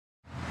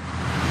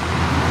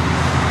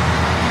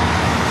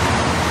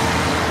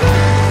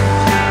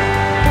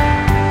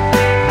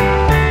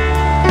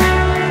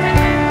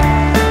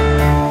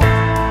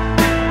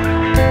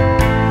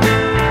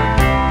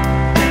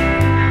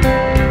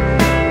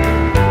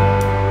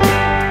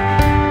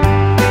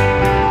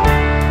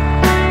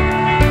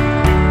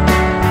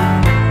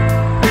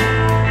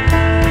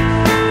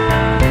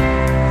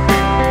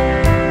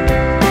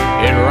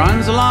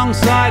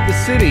outside the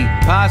city,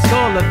 past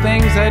all the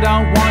things they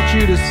don't want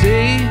you to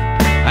see,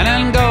 and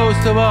then goes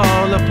to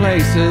all the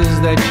places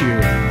that you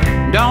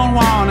don't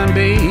want to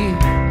be.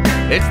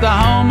 It's the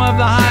home of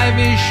the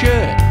high-vis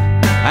shirt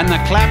and the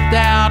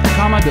clapped-out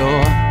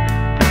Commodore,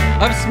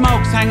 of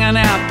smokes hanging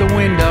out the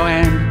window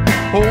and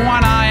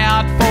one eye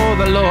out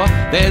for the law.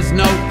 There's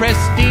no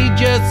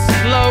prestigious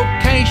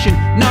location,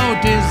 no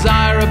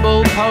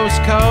desirable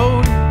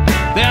postcode.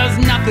 There's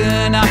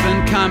nothing up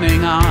and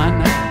coming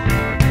on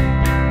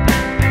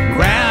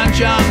Grand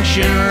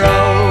Junction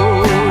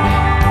Road.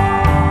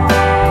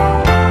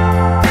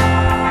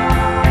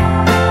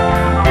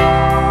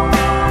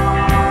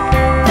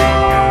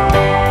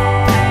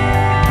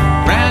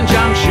 Grand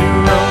Junction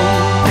Road.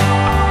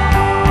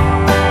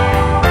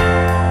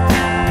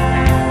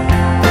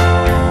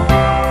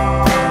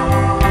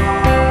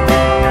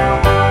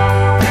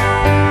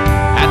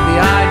 At the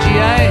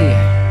IGA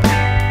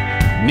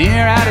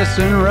near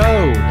Addison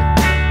Road,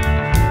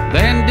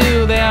 then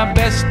do their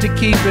best to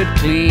keep it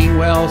clean,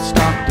 well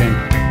stocked and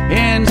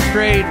in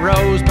straight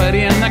rows. But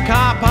in the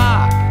car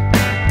park,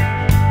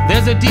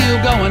 there's a deal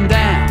going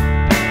down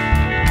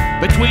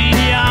between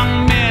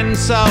young men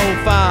so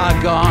far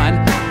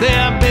gone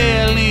they're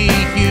barely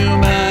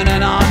human.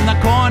 And on the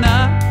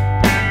corner,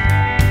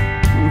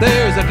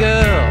 there's a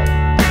girl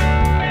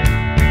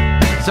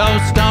so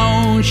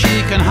stoned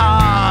she can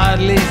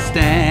hardly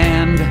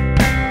stand,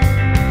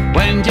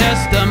 when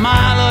just a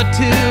mile or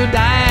two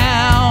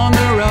down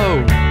the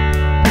road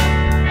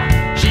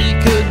she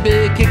could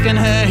be kicking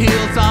her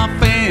heels off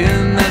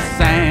in the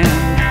sand.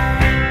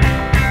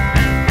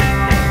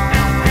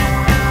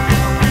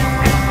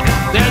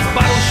 There's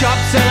bottle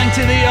shops selling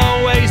to the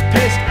always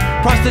pissed,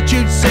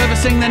 prostitutes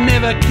servicing the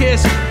never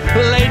kissed,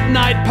 late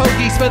night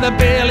pokies for the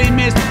barely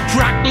missed,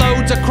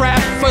 truckloads of crap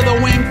for the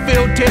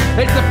wing-filled tip.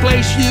 It's the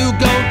place you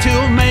go to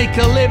make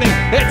a living,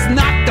 it's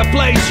not the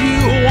place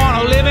you want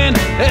to live in.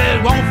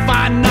 It won't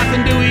find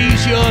nothing to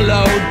ease your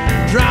load,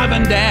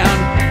 driving down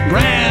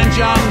Grand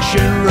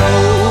Junction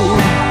Road.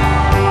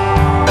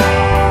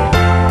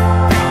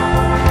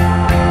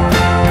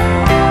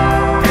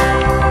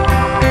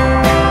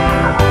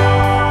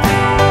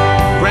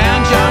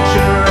 Grand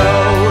Junction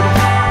Road.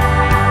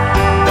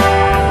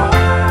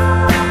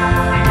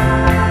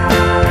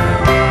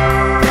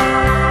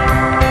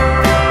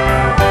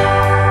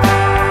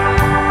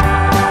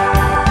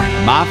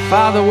 My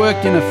father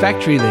worked in a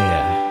factory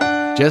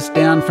there, just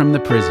down from the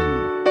prison.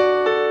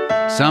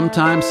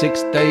 Sometimes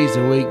 6 days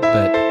a week,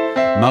 but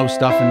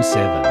most often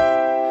 7.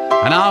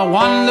 And I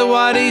wonder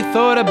what he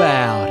thought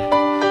about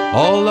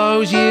all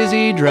those years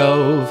he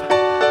drove,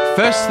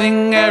 first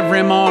thing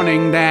every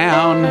morning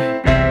down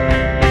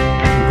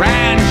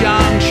Grand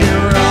Junction